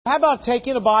How about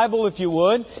taking a Bible, if you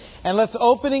would, and let's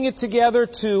opening it together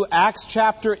to Acts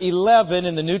chapter 11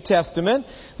 in the New Testament.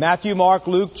 Matthew, Mark,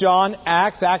 Luke, John,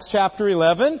 Acts chapter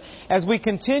 11, as we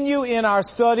continue in our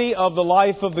study of the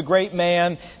life of the great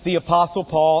man, the Apostle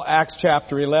Paul, Acts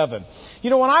chapter 11.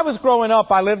 You know, when I was growing up,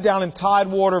 I lived down in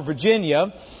Tidewater,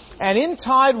 Virginia, and in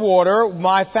Tidewater,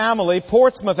 my family,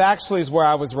 Portsmouth actually is where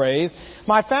I was raised,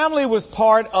 my family was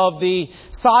part of the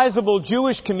sizable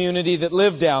Jewish community that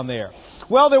lived down there.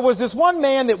 Well, there was this one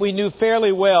man that we knew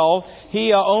fairly well.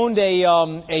 He owned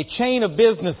a chain of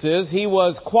businesses. He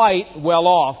was quite well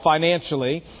off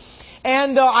financially.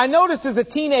 And I noticed as a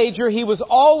teenager, he was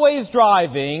always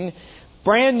driving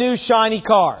brand new shiny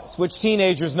cars, which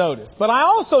teenagers notice. But I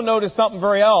also noticed something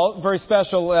very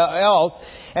special else,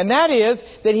 and that is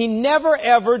that he never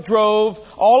ever drove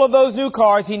all of those new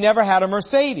cars. He never had a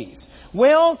Mercedes.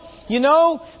 Well, you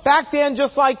know, back then,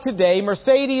 just like today,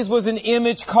 Mercedes was an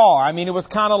image car. I mean, it was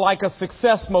kind of like a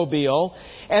success mobile.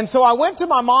 And so I went to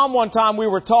my mom one time, we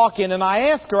were talking, and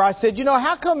I asked her, I said, you know,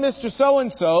 how come Mr.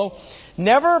 So-and-so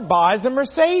never buys a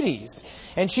Mercedes?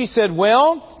 And she said,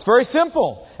 well, it's very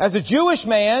simple. As a Jewish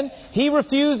man, he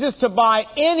refuses to buy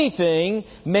anything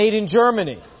made in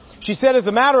Germany. She said, as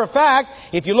a matter of fact,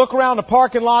 if you look around the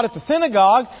parking lot at the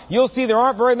synagogue, you'll see there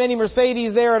aren't very many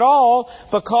Mercedes there at all,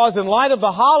 because in light of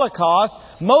the Holocaust,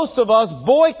 most of us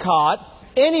boycott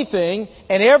anything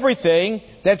and everything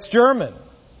that's German.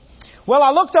 Well, I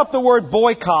looked up the word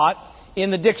boycott in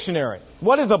the dictionary.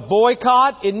 What is a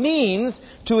boycott? It means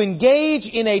to engage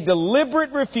in a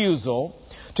deliberate refusal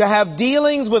to have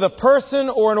dealings with a person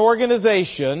or an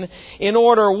organization in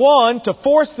order, one, to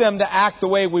force them to act the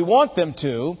way we want them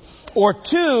to, or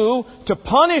two, to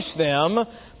punish them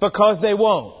because they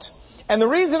won't. And the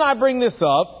reason I bring this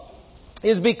up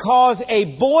is because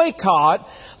a boycott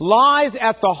lies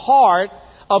at the heart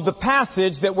of the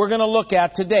passage that we're going to look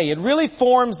at today. It really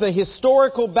forms the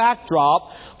historical backdrop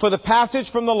for the passage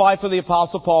from the life of the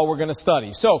Apostle Paul we're going to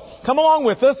study. So, come along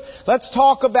with us. Let's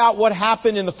talk about what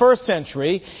happened in the first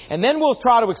century, and then we'll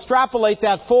try to extrapolate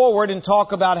that forward and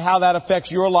talk about how that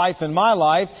affects your life and my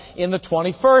life in the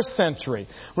 21st century.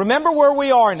 Remember where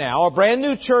we are now. A brand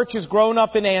new church has grown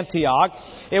up in Antioch.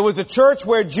 It was a church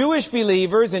where Jewish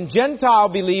believers and Gentile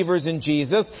believers in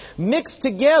Jesus mixed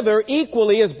together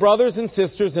equally as brothers and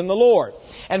sisters in the Lord.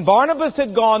 And Barnabas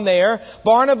had gone there.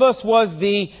 Barnabas was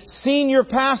the senior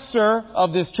pastor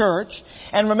of this church.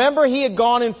 And remember, he had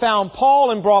gone and found Paul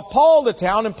and brought Paul to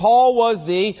town, and Paul was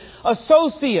the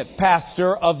associate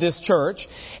pastor of this church.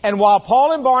 And while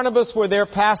Paul and Barnabas were there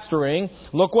pastoring,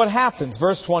 look what happens.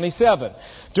 Verse 27.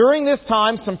 During this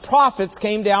time, some prophets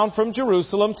came down from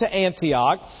Jerusalem to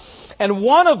Antioch, and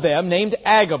one of them, named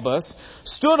Agabus,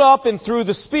 stood up and through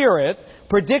the Spirit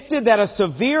predicted that a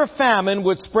severe famine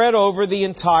would spread over the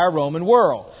entire Roman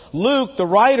world. Luke, the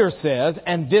writer, says,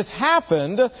 and this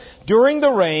happened during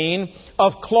the reign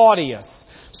of Claudius.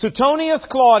 Suetonius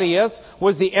Claudius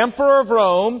was the emperor of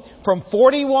Rome from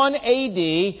 41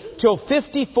 AD till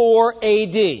 54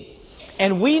 AD.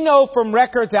 And we know from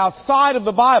records outside of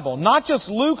the Bible, not just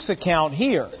Luke's account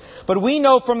here, but we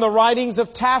know from the writings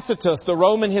of Tacitus, the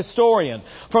Roman historian,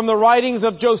 from the writings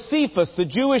of Josephus, the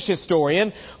Jewish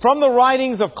historian, from the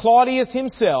writings of Claudius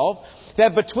himself,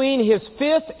 that between his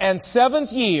 5th and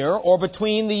 7th year, or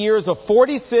between the years of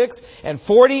 46 and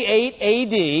 48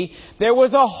 AD, there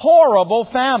was a horrible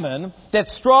famine that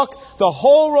struck the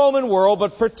whole Roman world,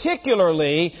 but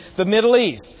particularly the Middle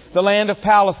East, the land of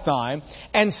Palestine.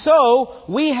 And so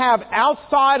we have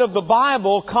outside of the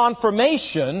Bible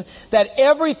confirmation that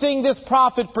everything this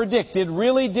prophet predicted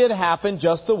really did happen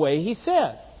just the way he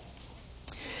said.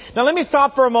 Now let me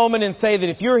stop for a moment and say that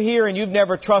if you're here and you've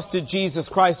never trusted Jesus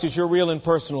Christ as your real and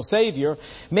personal Savior,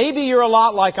 maybe you're a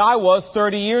lot like I was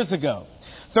 30 years ago.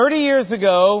 30 years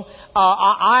ago,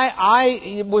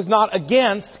 I was not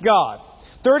against God.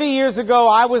 30 years ago,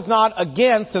 I was not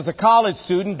against, as a college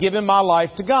student, giving my life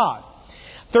to God.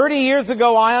 30 years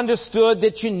ago, I understood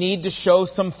that you need to show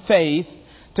some faith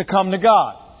to come to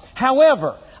God.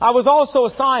 However, I was also a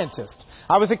scientist.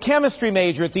 I was a chemistry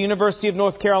major at the University of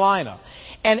North Carolina.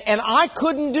 And I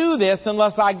couldn't do this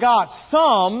unless I got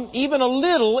some, even a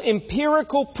little,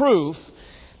 empirical proof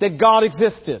that God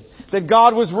existed, that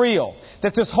God was real,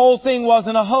 that this whole thing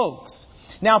wasn't a hoax.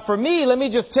 Now, for me, let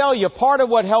me just tell you, part of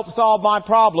what helped solve my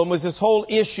problem was this whole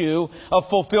issue of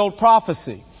fulfilled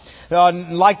prophecy.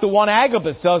 like the one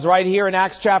Agabus does right here in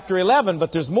Acts chapter 11.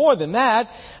 But there's more than that.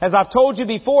 As I've told you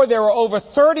before, there are over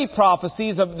 30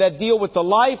 prophecies that deal with the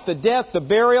life, the death, the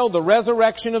burial, the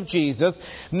resurrection of Jesus,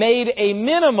 made a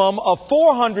minimum of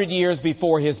 400 years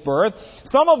before His birth.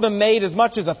 Some of them made as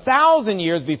much as 1,000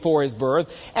 years before His birth,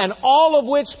 and all of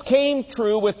which came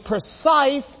true with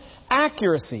precise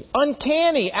accuracy,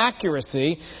 uncanny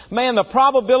accuracy. Man, the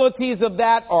probabilities of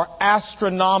that are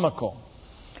astronomical.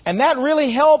 And that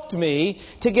really helped me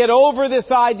to get over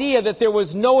this idea that there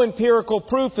was no empirical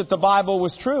proof that the Bible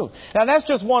was true. Now, that's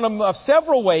just one of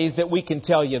several ways that we can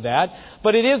tell you that,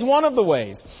 but it is one of the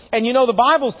ways. And you know, the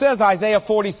Bible says, Isaiah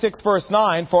 46 verse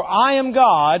 9, "For I am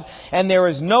God, and there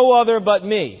is no other but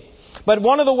me." But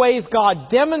one of the ways God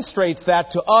demonstrates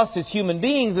that to us as human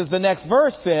beings is the next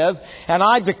verse says, "And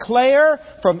I declare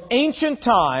from ancient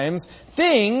times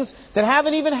things that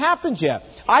haven't even happened yet."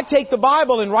 I take the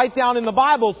Bible and write down in the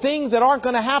Bible things that aren't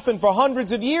going to happen for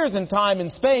hundreds of years in time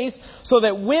and space, so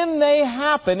that when they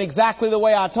happen exactly the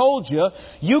way I told you,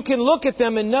 you can look at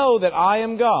them and know that I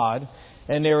am God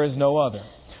and there is no other.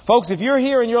 Folks, if you're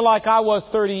here and you're like I was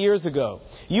 30 years ago,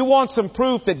 you want some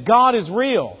proof that God is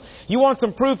real. You want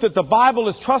some proof that the Bible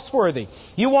is trustworthy.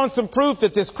 You want some proof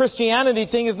that this Christianity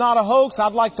thing is not a hoax.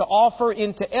 I'd like to offer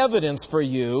into evidence for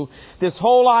you this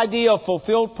whole idea of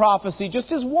fulfilled prophecy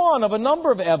just as one of a number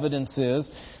of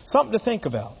evidences, something to think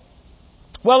about.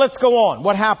 Well, let's go on.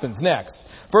 What happens next?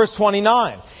 Verse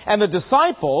 29. "And the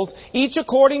disciples, each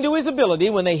according to his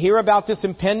ability, when they hear about this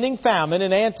impending famine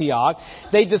in Antioch,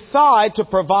 they decide to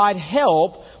provide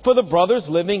help for the brothers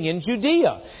living in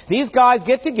Judea." These guys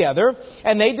get together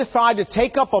and they decide to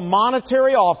take up a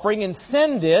monetary offering and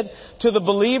send it to the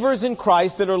believers in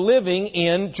Christ that are living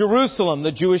in Jerusalem,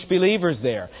 the Jewish believers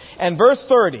there. And verse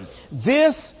 30,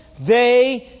 "This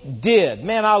they did."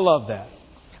 Man, I love that.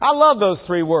 I love those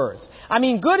three words. I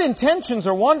mean, good intentions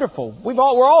are wonderful. We're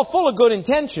all full of good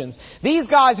intentions. These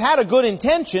guys had a good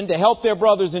intention to help their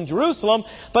brothers in Jerusalem,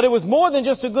 but it was more than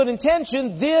just a good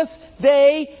intention. This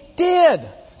they did.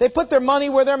 They put their money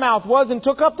where their mouth was and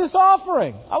took up this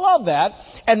offering. I love that.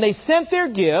 And they sent their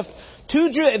gift to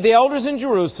the elders in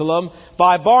Jerusalem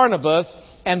by Barnabas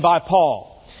and by Paul.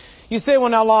 You say, "Well,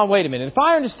 now, Lon, wait a minute. If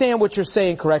I understand what you're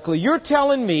saying correctly, you're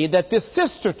telling me that this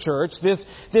sister church,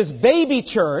 this baby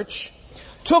church,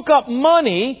 took up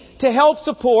money to help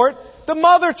support the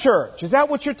mother church. Is that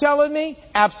what you're telling me?"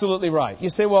 Absolutely right. You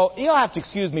say, "Well, you'll have to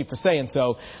excuse me for saying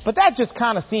so, but that just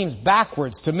kind of seems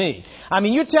backwards to me. I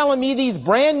mean, you're telling me these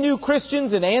brand new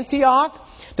Christians in Antioch,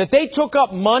 that they took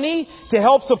up money to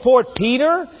help support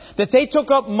Peter, that they took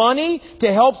up money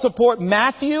to help support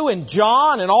Matthew and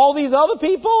John and all these other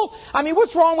people? I mean,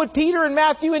 what's wrong with Peter and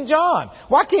Matthew and John?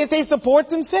 Why can't they support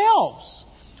themselves?"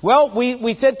 Well,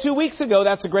 we said 2 weeks ago,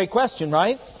 that's a great question,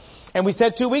 right? And we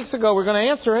said 2 weeks ago we're going to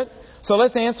answer it. So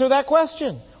let's answer that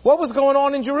question. What was going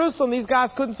on in Jerusalem? These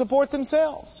guys couldn't support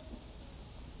themselves.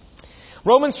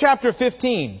 Romans chapter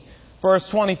 15, verse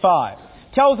 25.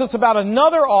 Tells us about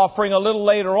another offering a little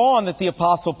later on that the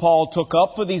Apostle Paul took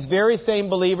up for these very same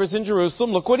believers in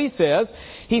Jerusalem. Look what he says.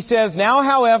 He says, "Now,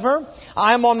 however,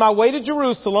 I am on my way to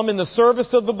Jerusalem in the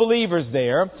service of the believers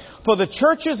there, for the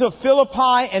churches of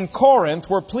Philippi and Corinth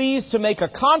were pleased to make a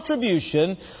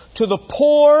contribution to the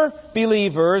poor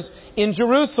believers in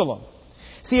Jerusalem."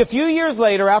 See, a few years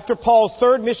later, after Paul's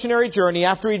third missionary journey,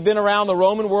 after he'd been around the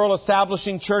Roman world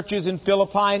establishing churches in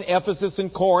Philippi and Ephesus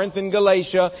and Corinth and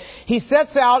Galatia, he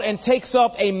sets out and takes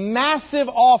up a massive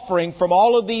offering from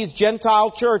all of these Gentile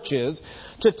churches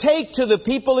to take to the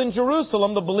people in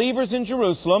Jerusalem, the believers in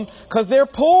Jerusalem, because they're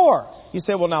poor. You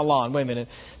say, "Well, now, Lon, wait a minute.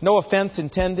 No offense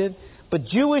intended, but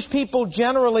Jewish people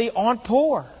generally aren't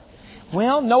poor."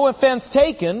 Well, no offense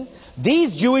taken.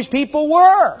 These Jewish people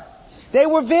were. They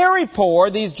were very poor,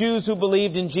 these Jews who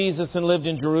believed in Jesus and lived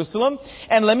in Jerusalem.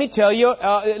 And let me tell you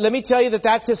that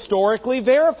that's historically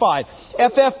verified.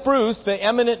 F.F. Bruce, the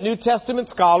eminent New Testament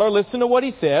scholar, listen to what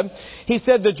he said. He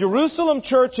said, "The Jerusalem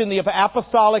church in the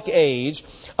apostolic age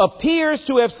appears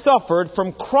to have suffered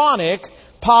from chronic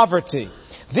poverty.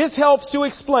 This helps to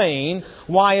explain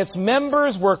why its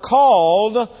members were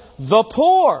called the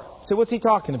poor." So what's he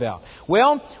talking about?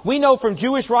 Well, we know from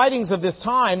Jewish writings of this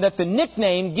time that the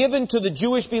nickname given to the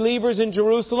Jewish believers in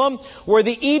Jerusalem were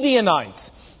the Ebionites.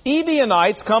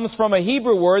 Ebionites comes from a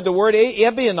Hebrew word. The word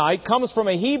Ebionite comes from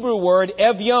a Hebrew word,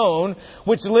 Evion,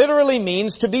 which literally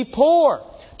means to be poor,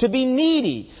 to be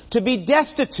needy, to be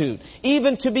destitute,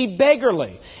 even to be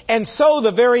beggarly. And so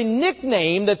the very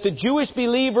nickname that the Jewish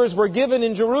believers were given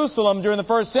in Jerusalem during the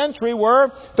first century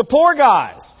were the poor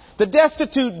guys, the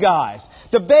destitute guys,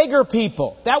 the beggar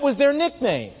people. That was their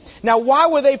nickname. Now, why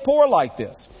were they poor like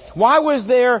this? Why was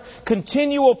there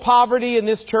continual poverty in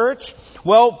this church?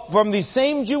 Well, from the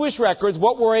same Jewish records,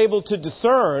 what we're able to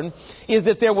discern is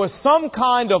that there was some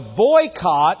kind of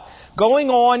boycott going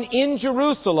on in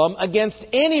Jerusalem against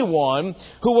anyone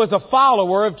who was a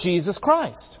follower of Jesus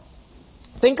Christ.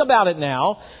 Think about it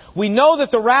now. We know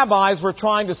that the rabbis were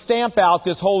trying to stamp out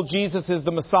this whole Jesus is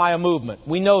the Messiah movement.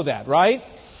 We know that, right?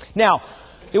 Now,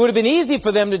 it would have been easy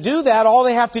for them to do that. All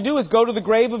they have to do is go to the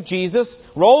grave of Jesus,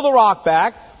 roll the rock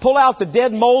back, pull out the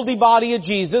dead, moldy body of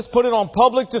Jesus, put it on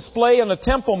public display on the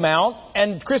Temple Mount,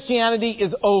 and Christianity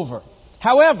is over.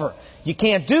 However, you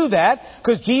can't do that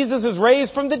because Jesus is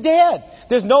raised from the dead.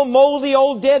 There's no moldy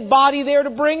old dead body there to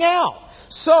bring out.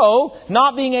 So,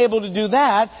 not being able to do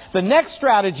that, the next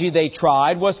strategy they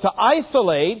tried was to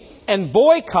isolate and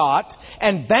boycott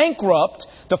and bankrupt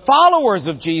the followers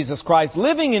of Jesus Christ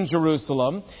living in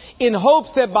Jerusalem in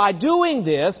hopes that by doing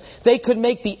this, they could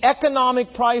make the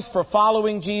economic price for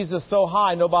following Jesus so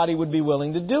high nobody would be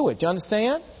willing to do it. Do you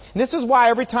understand? And this is why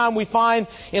every time we find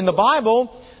in the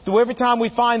Bible, every time we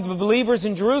find the believers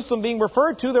in Jerusalem being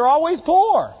referred to, they're always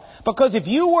poor. Because if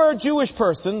you were a Jewish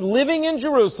person living in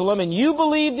Jerusalem and you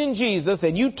believed in Jesus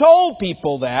and you told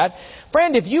people that,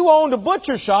 friend, if you owned a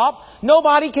butcher shop,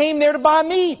 nobody came there to buy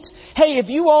meat. Hey, if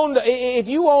you owned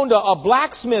a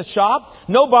blacksmith shop,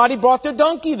 nobody brought their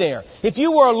donkey there. If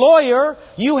you were a lawyer,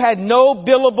 you had no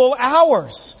billable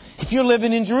hours. If you're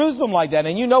living in Jerusalem like that,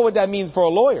 and you know what that means for a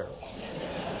lawyer.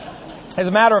 As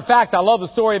a matter of fact, I love the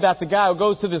story about the guy who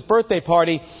goes to this birthday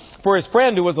party for his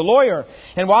friend who was a lawyer.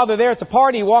 And while they're there at the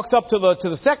party, he walks up to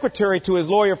the secretary, to his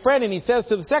lawyer friend, and he says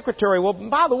to the secretary, well,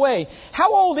 by the way,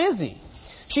 how old is he?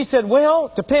 She said,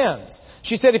 well, depends.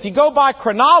 She said, if you go by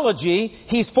chronology,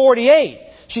 he's 48.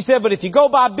 She said, but if you go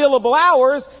by billable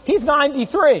hours, he's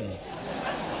 93.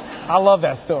 I love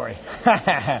that story.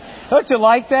 Don't you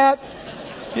like that?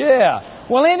 Yeah.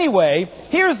 Well, anyway,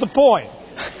 here's the point.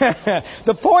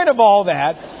 The point of all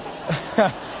that...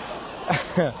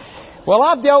 Well,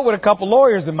 I've dealt with a couple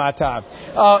lawyers in my time.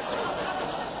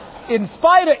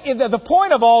 The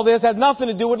point of all this has nothing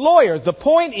to do with lawyers. The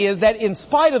point is that in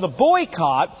spite of the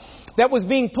boycott that was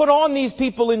being put on these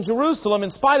people in Jerusalem,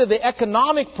 in spite of the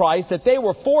economic price that they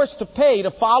were forced to pay to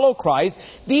follow Christ,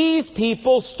 these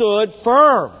people stood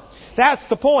firm. That's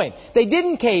the point. They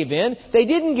didn't cave in. They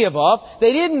didn't give up.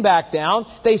 They didn't back down.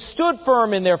 They stood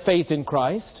firm in their faith in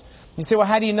Christ. You say, well,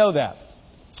 how do you know that?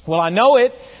 Well, I know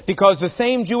it because the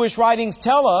same Jewish writings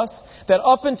tell us that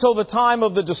up until the time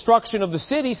of the destruction of the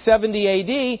city, 70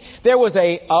 A.D., there was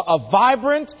a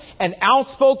vibrant and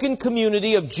outspoken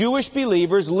community of Jewish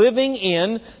believers living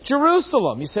in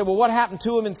Jerusalem. You say, well, what happened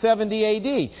to them in 70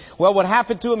 A.D.? Well, what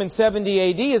happened to them in 70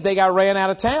 A.D. is they got ran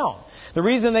out of town. The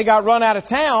reason they got run out of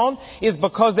town is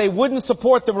because they wouldn't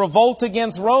support the revolt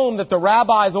against Rome that the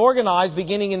rabbis organized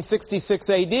beginning in 66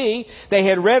 A.D. They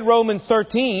had read Romans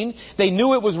 13. They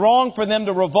knew it was wrong for them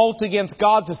to revolt against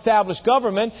God's established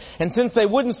government. And since they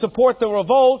wouldn't support the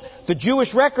revolt, the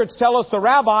Jewish records tell us the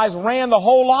rabbis ran the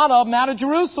whole lot of them out of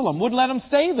Jerusalem, wouldn't let them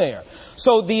stay there.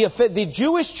 So the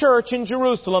Jewish church in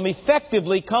Jerusalem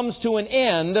effectively comes to an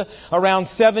end around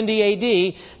 70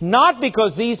 A.D., not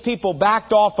because these people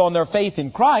backed off on their faith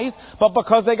in Christ, but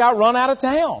because they got run out of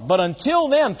town. But until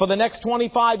then, for the next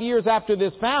 25 years after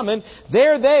this famine,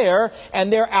 they're there,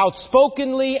 and they're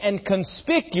outspokenly and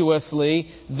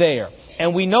conspicuously there.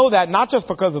 And we know that not just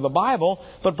because of the Bible,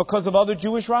 but because of other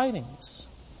Jewish writings.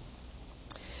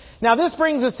 Now, this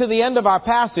brings us to the end of our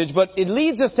passage, but it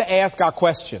leads us to ask our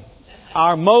question.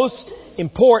 Our most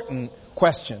important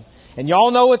question. And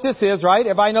y'all know what this is, right?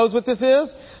 Everybody knows what this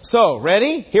is? So,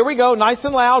 ready? Here we go. Nice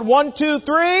and loud. 1, 2, 3. So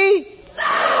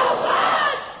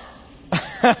what?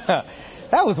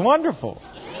 That was wonderful.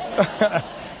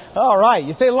 All right.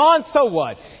 You say, Lon, so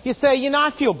what? You say,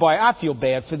 I feel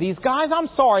bad for these guys. I'm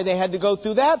sorry they had to go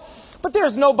through that. But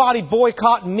there's nobody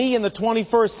boycotting me in the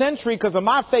 21st century because of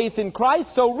my faith in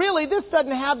Christ. So really, this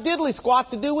doesn't have diddly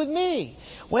squat to do with me.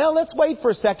 Well, let's wait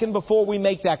for a second before we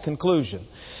make that conclusion.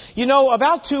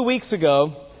 About 2 weeks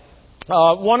ago,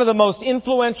 one of the most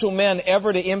influential men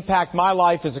ever to impact my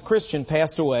life as a Christian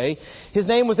passed away. His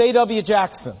name was A.W.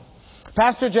 Jackson.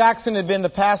 Pastor Jackson had been the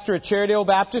pastor at Cherrydale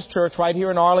Baptist Church right here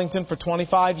in Arlington for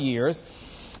 25 years.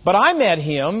 But I met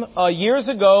him years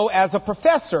ago as a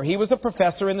professor. He was a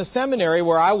professor in the seminary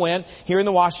where I went here in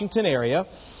the Washington area.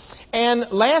 And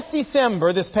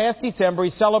this past December, he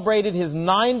celebrated his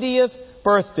 90th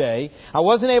birthday. I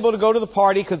wasn't able to go to the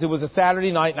party because it was a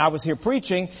Saturday night and I was here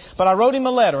preaching, but I wrote him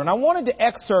a letter. And I wanted to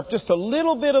excerpt just a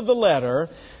little bit of the letter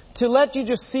to let you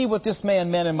just see what this man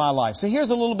meant in my life. So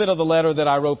here's a little bit of the letter that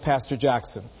I wrote Pastor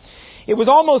Jackson. It was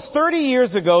almost 30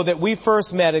 years ago that we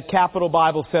first met at Capital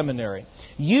Bible Seminary.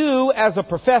 You as a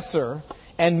professor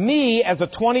and me as a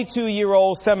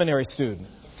 22-year-old seminary student.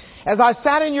 As I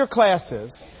sat in your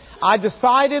classes, I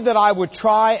decided that I would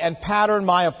try and pattern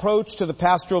my approach to the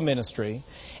pastoral ministry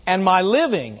and my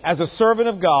living as a servant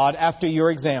of God after your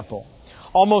example.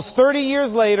 Almost 30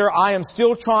 years later, I am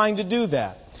still trying to do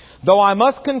that, though I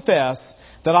must confess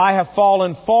that I have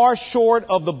fallen far short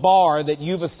of the bar that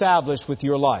you've established with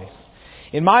your life.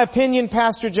 In my opinion,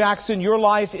 Pastor Jackson, your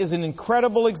life is an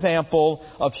incredible example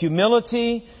of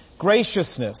humility,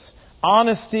 graciousness,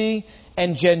 honesty,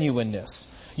 and genuineness.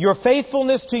 Your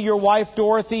faithfulness to your wife,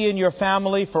 Dorothy, and your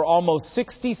family for almost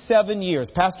 67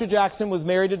 years. Pastor Jackson was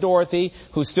married to Dorothy,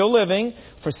 who's still living,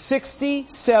 for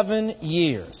 67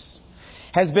 years.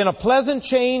 Has been a pleasant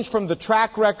change from the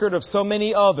track record of so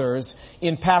many others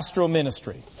in pastoral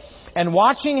ministry. And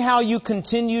watching how you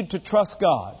continued to trust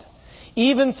God,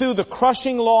 even through the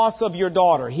crushing loss of your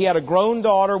daughter. He had a grown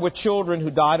daughter with children who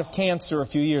died of cancer a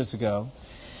few years ago.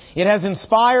 It has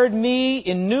inspired me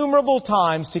innumerable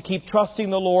times to keep trusting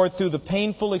the Lord through the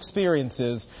painful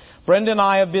experiences Brenda and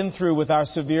I have been through with our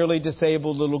severely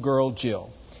disabled little girl,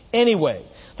 Jill. Anyway,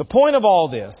 the point of all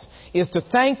this is to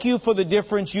thank you for the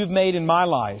difference you've made in my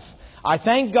life. I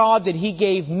thank God that He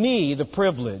gave me the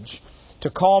privilege to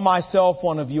call myself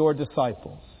one of your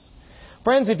disciples.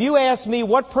 Friends, if you ask me,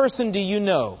 what person do you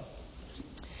know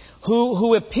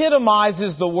who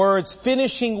epitomizes the words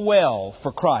finishing well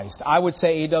for Christ? I would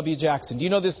say A.W. Jackson. Do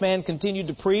you know this man continued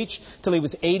to preach till he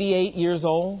was 88 years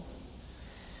old?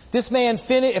 This man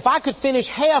if I could finish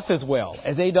half as well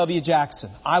as A.W.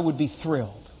 Jackson, I would be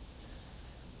thrilled.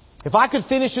 If I could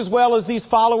finish as well as these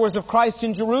followers of Christ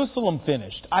in Jerusalem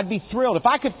finished, I'd be thrilled. If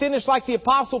I could finish like the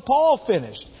Apostle Paul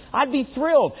finished, I'd be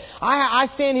thrilled. I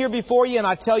stand here before you and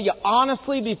I tell you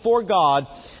honestly before God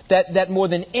that more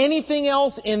than anything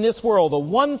else in this world, the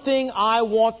one thing I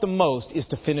want the most is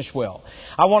to finish well.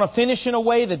 I want to finish in a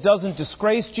way that doesn't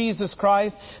disgrace Jesus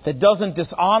Christ, that doesn't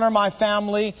dishonor my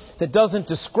family, that doesn't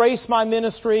disgrace my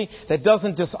ministry, that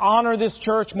doesn't dishonor this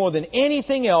church. More than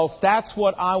anything else, that's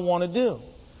what I want to do.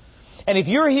 And if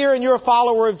you're here and you're a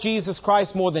follower of Jesus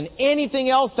Christ more than anything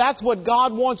else, that's what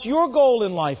God wants your goal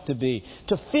in life to be.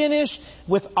 To finish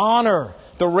with honor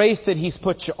the race that He's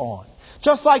put you on.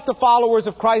 Just like the followers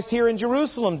of Christ here in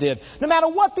Jerusalem did. No matter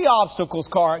what the obstacles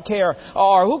are,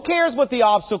 who cares what the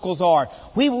obstacles are?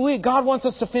 God wants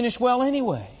us to finish well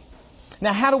anyway.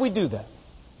 Now, how do we do that?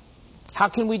 How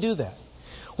can we do that?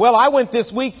 Well, I went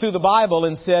this week through the Bible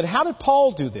and said, how did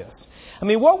Paul do this? I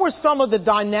mean, what were some of the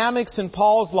dynamics in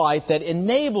Paul's life that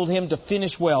enabled him to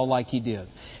finish well like he did?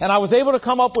 And I was able to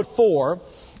come up with 4,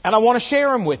 and I want to share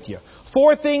them with you.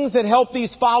 4 things that help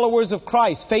these followers of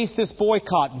Christ face this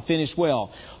boycott and finish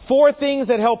well. 4 things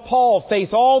that help Paul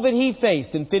face all that he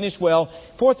faced and finish well.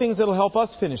 4 things that will help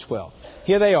us finish well.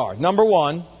 Here they are. Number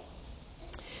 1.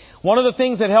 One of the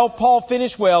things that helped Paul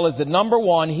finish well is that number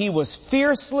 1, he was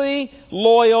fiercely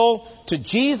loyal to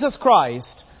Jesus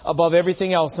Christ above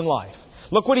everything else in life.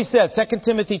 Look what he said, 2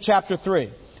 Timothy chapter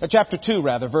 2,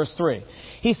 verse 3.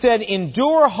 He said,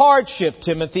 endure hardship,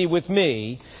 Timothy, with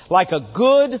me, like a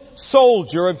good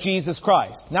soldier of Jesus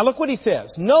Christ. Now look what he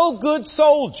says. No good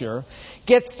soldier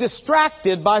gets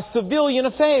distracted by civilian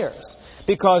affairs,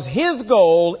 because his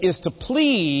goal is to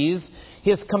please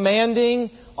his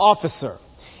commanding officer.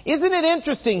 Isn't it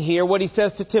interesting here what he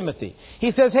says to Timothy?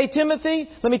 He says, hey, Timothy,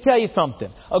 let me tell you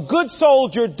something. A good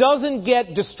soldier doesn't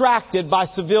get distracted by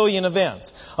civilian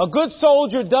events. A good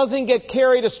soldier doesn't get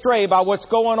carried astray by what's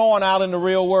going on out in the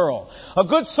real world. A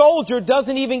good soldier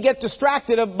doesn't even get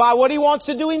distracted by what he wants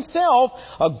to do himself.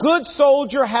 A good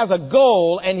soldier has a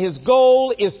goal, and his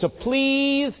goal is to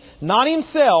please not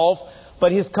himself,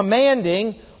 but his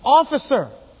commanding officer.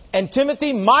 And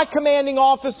Timothy, my commanding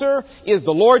officer is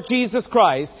the Lord Jesus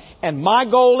Christ. And my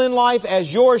goal in life,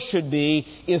 as yours should be,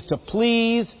 is to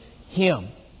please Him.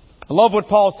 I love what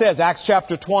Paul says, Acts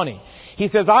chapter 20. He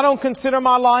says, I don't consider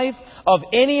my life of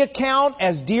any account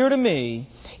as dear to me,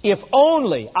 if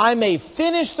only I may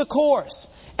finish the course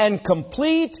and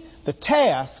complete the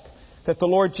task that the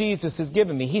Lord Jesus has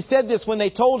given me. He said this when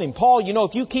they told him, Paul, you know,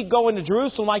 if you keep going to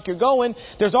Jerusalem like you're going,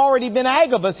 there's already been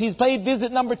Agabus. He's paid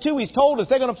visit number 2. He's told us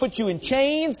they're going to put you in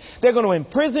chains. They're going to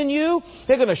imprison you.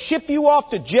 They're going to ship you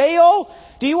off to jail.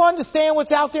 Do you understand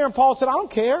what's out there? And Paul said, I don't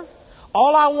care.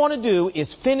 All I want to do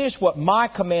is finish what my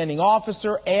commanding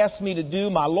officer asked me to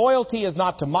do. My loyalty is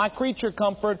not to my creature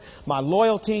comfort. My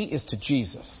loyalty is to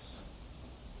Jesus.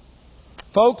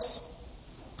 Folks,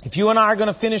 if you and I are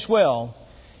going to finish well,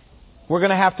 we're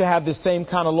going to have this same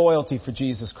kind of loyalty for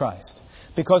Jesus Christ.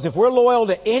 Because if we're loyal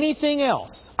to anything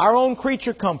else, our own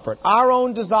creature comfort, our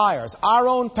own desires, our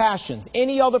own passions,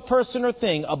 any other person or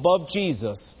thing above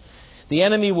Jesus, the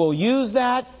enemy will use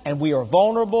that, and we are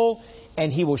vulnerable,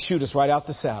 and he will shoot us right out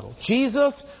the saddle.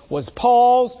 Jesus was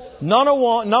Paul's number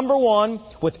one,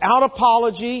 without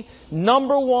apology,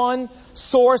 number one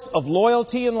source of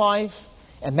loyalty in life,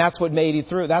 and that's what made him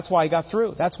through. That's why he got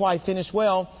through. That's why he finished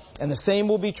well, and the same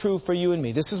will be true for you and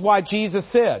me. This is why Jesus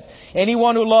said,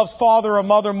 anyone who loves father or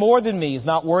mother more than me is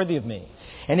not worthy of me.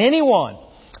 And anyone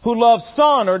who loves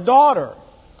son or daughter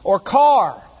or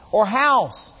car or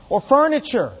house or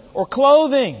furniture or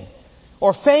clothing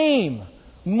or fame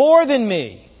more than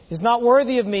me is not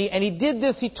worthy of me. And he did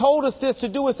this, he told us this to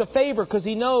do us a favor, because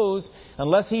he knows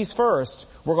unless he's first,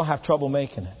 we're going to have trouble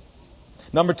making it.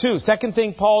 Number two, second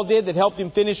thing Paul did that helped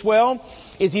him finish well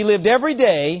is he lived every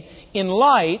day in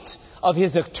light of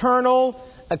his eternal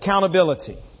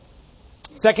accountability.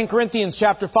 2 Corinthians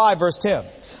chapter 5, verse 10.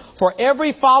 For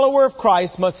every follower of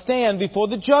Christ must stand before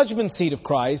the judgment seat of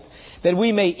Christ, that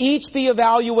we may each be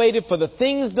evaluated for the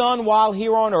things done while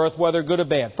here on earth, whether good or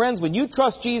bad. Friends, when you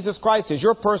trust Jesus Christ as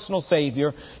your personal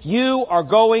Savior, you are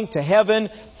going to heaven,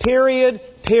 period,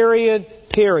 period,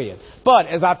 period. But,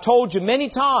 as I've told you many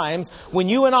times, when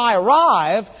you and I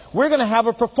arrive, we're going to have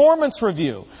a performance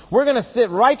review. We're going to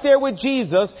sit right there with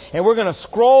Jesus, and we're going to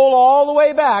scroll all the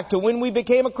way back to when we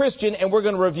became a Christian, and we're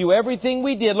going to review everything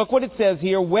we did. Look what it says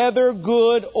here, whether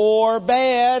good or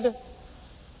bad.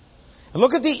 And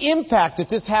look at the impact that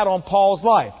this had on Paul's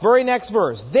life. Very next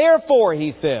verse. Therefore,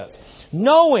 he says,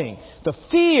 knowing the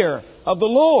fear of the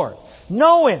Lord,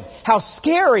 knowing how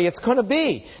scary it's going to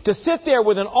be to sit there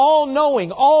with an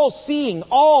all-knowing, all-seeing,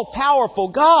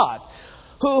 all-powerful God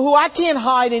who I can't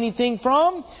hide anything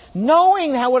from,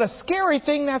 knowing what a scary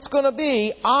thing that's going to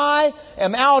be, I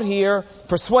am out here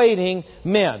persuading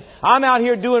men. I'm out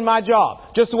here doing my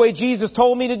job, just the way Jesus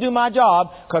told me to do my job,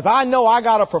 because I know I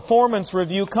got a performance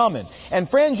review coming. And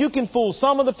friends, you can fool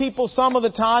some of the people some of the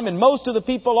time, and most of the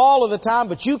people all of the time,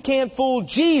 but you can't fool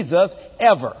Jesus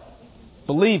ever.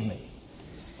 Believe me.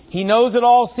 He knows it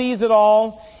all, sees it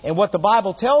all, and what the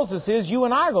Bible tells us is you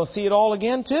and I are going to see it all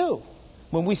again too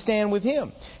when we stand with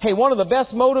Him. Hey, one of the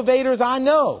best motivators I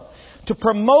know to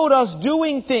promote us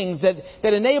doing things that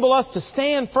enable us to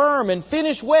stand firm and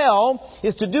finish well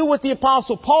is to do what the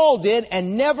Apostle Paul did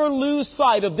and never lose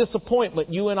sight of this appointment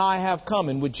you and I have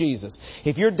coming with Jesus.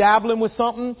 If you're dabbling with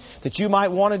something that you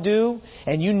might want to do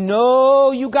and you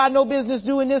know you got no business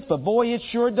doing this, but boy, it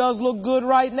sure does look good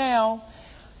right now.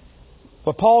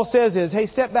 What Paul says is, hey,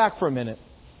 step back for a minute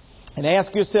and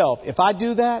ask yourself, if I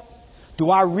do that, do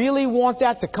I really want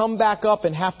that to come back up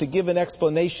and have to give an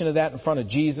explanation of that in front of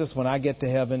Jesus when I get to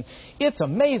heaven? It's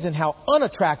amazing how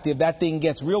unattractive that thing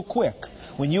gets real quick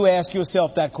when you ask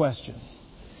yourself that question.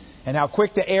 And how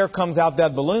quick the air comes out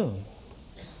that balloon.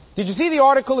 Did you see the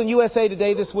article in USA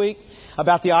Today this week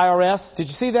about the IRS? Did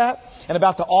you see that? And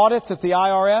about the audits at the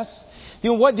IRS?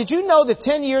 Did you know that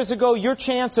 10 years ago, your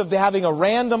chance of having a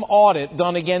random audit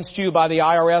done against you by the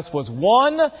IRS was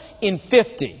 1 in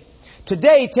 50?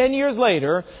 Today, 10 years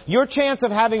later, your chance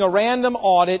of having a random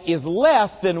audit is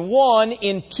less than 1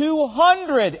 in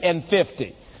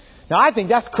 250. Now, I think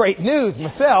that's great news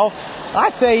myself.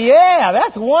 I say, yeah,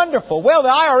 that's wonderful. Well, the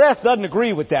IRS doesn't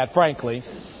agree with that, frankly.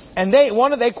 And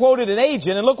they quoted an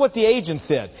agent, and look what the agent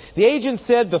said. The agent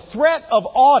said the threat of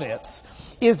audits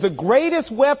is the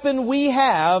greatest weapon we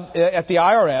have at the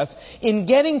IRS in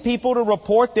getting people to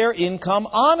report their income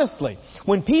honestly.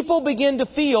 When people begin to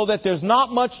feel that there's not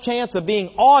much chance of being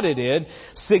audited,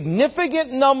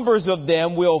 significant numbers of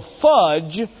them will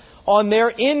fudge on their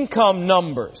income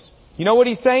numbers. You know what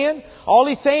he's saying? All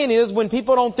he's saying is when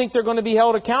people don't think they're going to be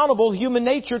held accountable, human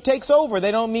nature takes over.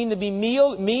 They don't mean to be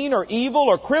mean or evil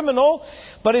or criminal,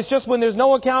 but it's just when there's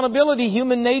no accountability,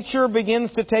 human nature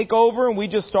begins to take over and we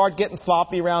just start getting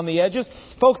sloppy around the edges.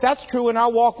 Folks, that's true in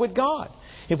our walk with God.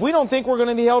 If we don't think we're going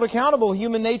to be held accountable,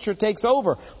 human nature takes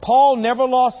over. Paul never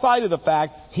lost sight of the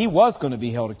fact he was going to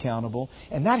be held accountable,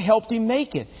 and that helped him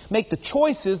make the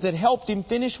choices that helped him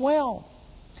finish well.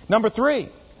 Number 3.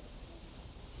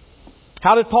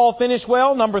 How did Paul finish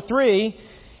well? Number 3,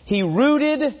 he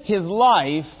rooted his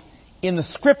life in the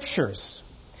Scriptures.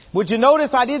 Would you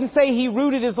notice I didn't say he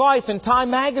rooted his life in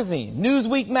Time Magazine,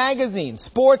 Newsweek Magazine,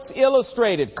 Sports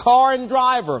Illustrated, Car and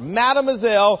Driver,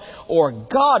 Mademoiselle, or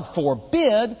God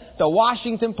forbid, the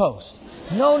Washington Post.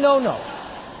 No.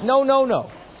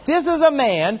 This is a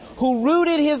man who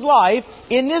rooted his life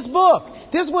in this book.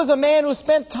 This was a man who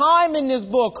spent time in this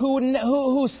book,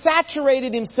 who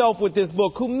saturated himself with this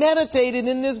book, who meditated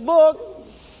in this book.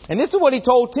 And this is what he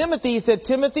told Timothy. He said,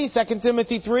 Timothy, 2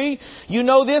 Timothy 3, you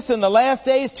know this, in the last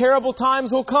days terrible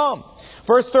times will come.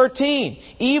 Verse 13,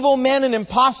 evil men and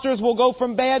impostors will go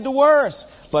from bad to worse.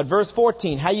 But verse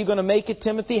 14, how are you going to make it,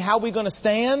 Timothy? How are we going to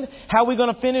stand? How are we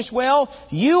going to finish well?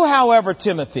 You, however,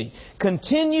 Timothy,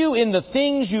 continue in the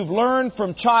things you've learned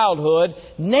from childhood,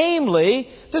 namely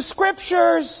the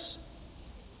Scriptures.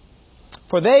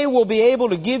 For they will be able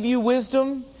to give you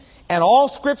wisdom. And all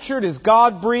Scripture is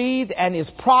God-breathed and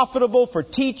is profitable for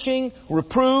teaching,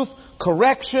 reproof,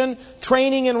 correction,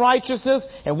 training in righteousness.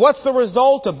 And what's the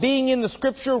result of being in the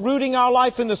Scripture, rooting our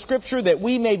life in the Scripture? That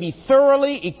we may be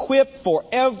thoroughly equipped for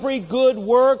every good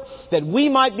work, that we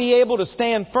might be able to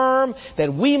stand firm,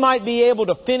 that we might be able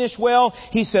to finish well.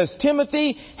 He says,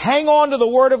 Timothy, hang on to the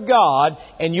Word of God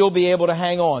and you'll be able to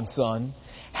hang on, son.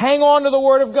 Hang on to the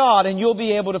Word of God and you'll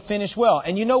be able to finish well.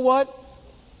 And you know what?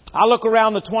 I look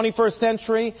around the 21st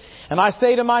century and I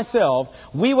say to myself,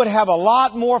 we would have a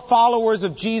lot more followers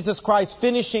of Jesus Christ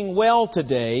finishing well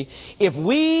today if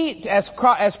we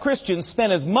as Christians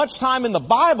spent as much time in the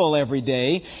Bible every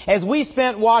day as we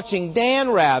spent watching Dan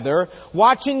Rather,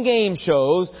 watching game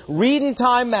shows, reading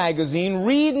Time magazine,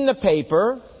 reading the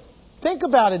paper. Think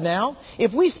about it now.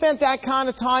 If we spent that kind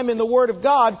of time in the Word of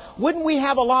God, wouldn't we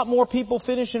have a lot more people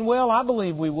finishing well? I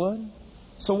believe we would.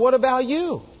 So what about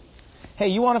you? Hey,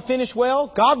 you want to finish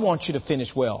well? God wants you to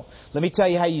finish well. Let me tell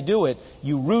you how you do it.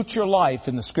 You root your life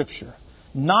in the Scripture.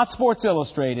 Not Sports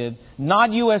Illustrated, not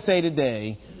USA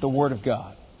Today, the Word of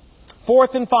God.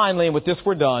 Fourth and finally, and with this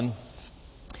we're done,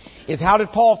 is how did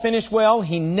Paul finish well?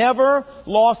 He never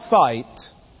lost sight.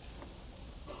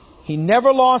 He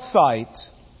never lost sight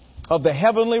of the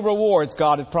heavenly rewards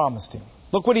God had promised him.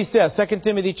 Look what he says, 2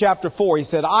 Timothy chapter 4. He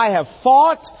said, I have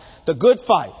fought the good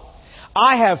fight.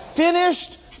 I have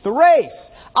finished the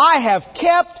race. I have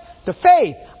kept the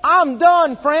faith. I'm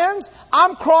done, friends.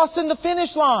 I'm crossing the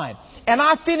finish line. And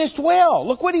I finished well.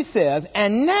 Look what he says.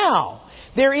 And now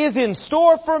there is in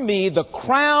store for me the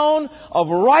crown of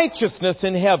righteousness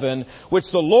in heaven,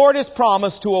 which the Lord has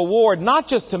promised to award not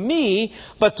just to me,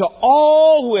 but to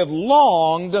all who have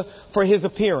longed for His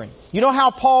appearing. You know how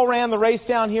Paul ran the race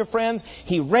down here, friends?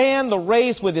 He ran the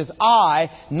race with his eye,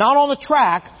 not on the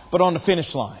track, but on the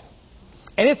finish line.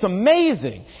 And it's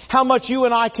amazing how much you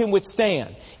and I can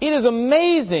withstand. It is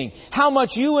amazing how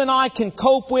much you and I can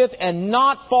cope with and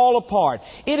not fall apart.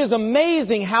 It is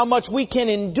amazing how much we can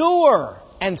endure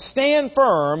and stand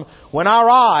firm when our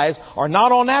eyes are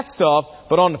not on that stuff,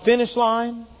 but on the finish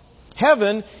line.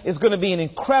 Heaven is going to be an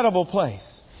incredible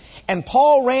place. And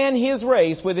Paul ran his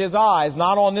race with his eyes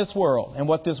not on this world and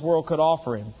what this world could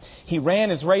offer him. He ran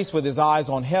his race with his eyes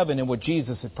on heaven and what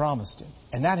Jesus had promised him.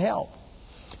 And that helped.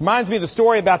 Reminds me of the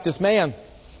story about this man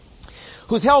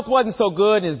whose health wasn't so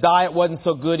good and his diet wasn't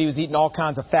so good. He was eating all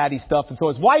kinds of fatty stuff. And so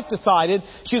his wife decided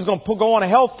she was going to go on a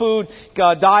health food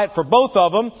diet for both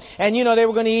of them. And, you know, they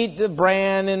were going to eat the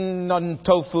bran and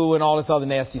tofu and all this other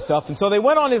nasty stuff. And so they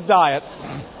went on his diet.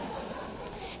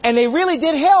 And they really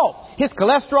did help. His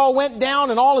cholesterol went down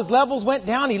and all his levels went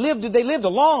down. They lived a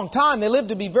long time. They lived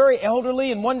to be very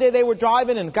elderly. And one day they were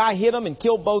driving and a guy hit them and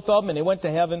killed both of them and they went to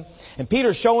heaven. And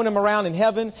Peter's showing him around in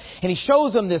heaven. And he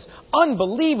shows them this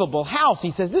unbelievable house.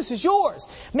 He says, this is yours.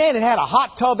 Man, it had a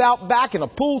hot tub out back and a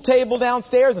pool table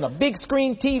downstairs and a big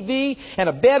screen TV and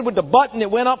a bed with the button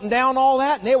that went up and down, all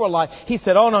that. And they were like, he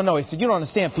said, oh, no. He said, you don't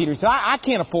understand, Peter. He said, I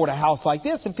can't afford a house like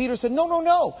this. And Peter said,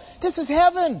 no. This is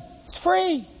heaven. It's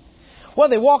free. Well,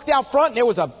 they walked out front and there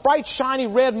was a bright, shiny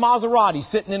red Maserati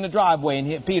sitting in the driveway.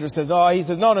 And Peter says, no. He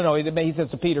says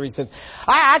to Peter, he says,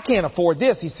 I can't afford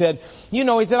this. He said,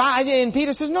 and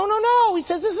Peter says, no. He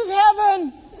says, this is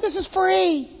heaven. This is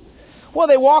free. Well,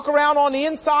 they walk around on the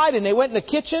inside and they went in the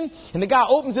kitchen and the guy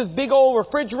opens this big old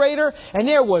refrigerator and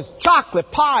there was chocolate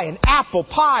pie and apple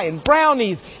pie and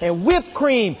brownies and whipped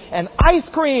cream and ice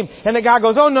cream. And the guy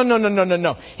goes, oh,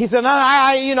 no. He said,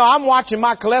 I'm watching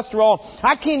my cholesterol.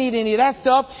 I can't eat any of that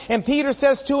stuff. And Peter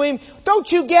says to him, don't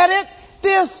you get it?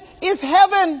 This is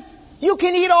heaven. You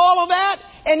can eat all of that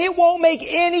and it won't make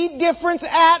any difference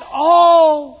at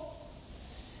all.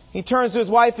 He turns to his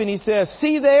wife and he says,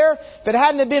 see there, if it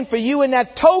hadn't have been for you and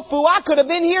that tofu, I could have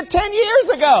been here 10 years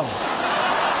ago.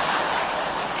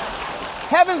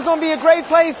 Heaven's going to be a great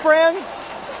place, friends.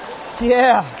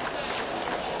 Yeah.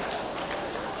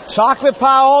 Chocolate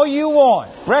pie all you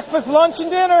want. Breakfast, lunch, and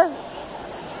dinner.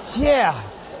 Yeah.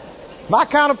 My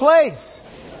kind of place.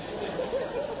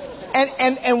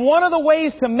 And one of the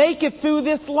ways to make it through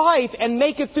this life and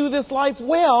make it through this life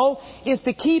well is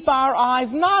to keep our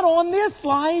eyes not on this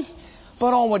life,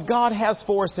 but on what God has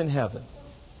for us in heaven.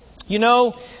 You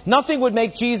know, nothing would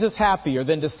make Jesus happier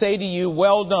than to say to you,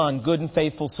 well done, good and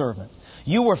faithful servant.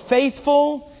 You were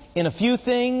faithful in a few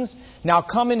things. Now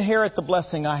come inherit the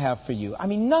blessing I have for you. I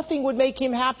mean, nothing would make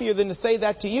Him happier than to say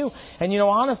that to you. And you know,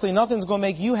 honestly, nothing's going to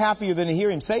make you happier than to hear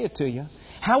Him say it to you.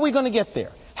 How are we going to get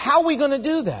there? How are we going to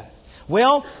do that?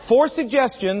 Well, 4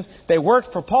 suggestions. They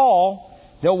worked for Paul.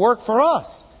 They'll work for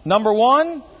us. Number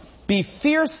 1, be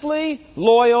fiercely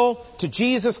loyal to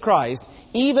Jesus Christ,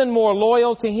 even more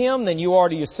loyal to Him than you are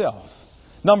to yourself.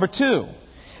 Number 2,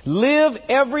 live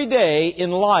every day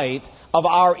in light of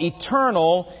our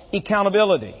eternal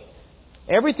accountability.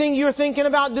 Everything you're thinking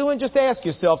about doing, just ask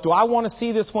yourself, do I want to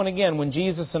see this one again when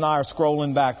Jesus and I are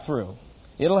scrolling back through?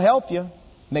 It'll help you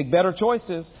make better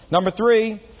choices. Number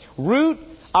 3, root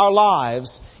our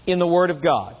lives in the Word of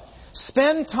God.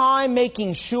 Spend time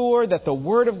making sure that the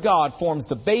Word of God forms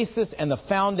the basis and the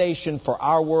foundation for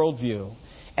our worldview.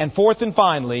 And 4th and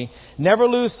finally, never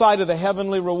lose sight of the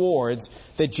heavenly rewards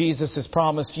that Jesus has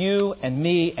promised you and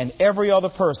me and every other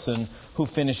person who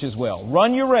finishes well.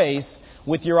 Run your race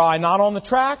with your eye not on the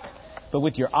track, but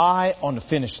with your eye on the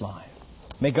finish line.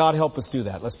 May God help us do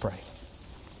that. Let's pray.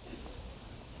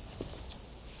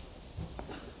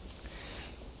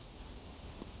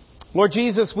 Lord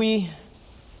Jesus, we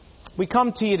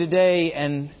come to you today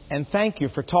and thank you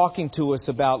for talking to us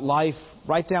about life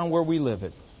right down where we live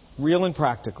it, real and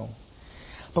practical.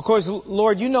 Because,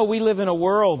 Lord, you know we live in a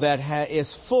world that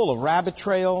is full of rabbit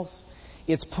trails.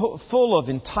 It's full of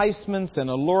enticements and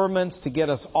allurements to get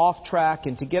us off track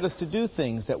and to get us to do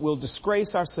things that will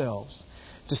disgrace ourselves,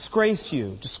 disgrace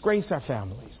you, disgrace our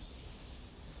families,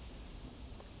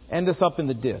 end us up in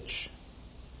the ditch.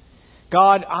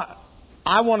 God,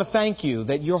 I want to thank you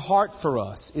that your heart for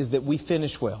us is that we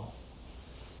finish well.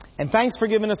 And thanks for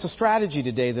giving us a strategy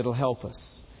today that will help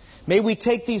us. May we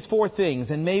take these 4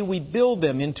 things and may we build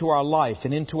them into our life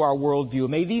and into our worldview.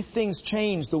 May these things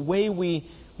change the way we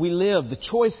live, the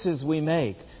choices we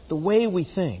make, the way we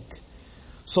think.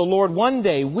 So, Lord, one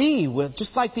day we will,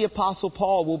 just like the Apostle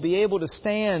Paul, will be able to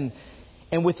stand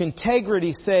and with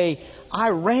integrity say, I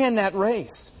ran that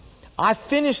race. I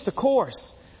finished the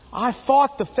course. I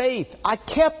fought the faith. I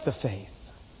kept the faith.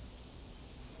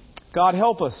 God,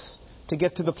 help us to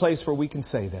get to the place where we can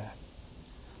say that.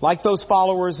 Like those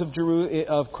followers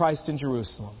of Christ in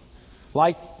Jerusalem.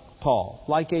 Like Paul.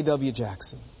 Like A.W.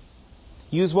 Jackson.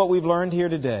 Use what we've learned here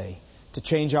today to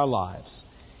change our lives.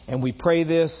 And we pray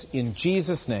this in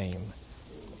Jesus' name.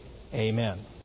 Amen.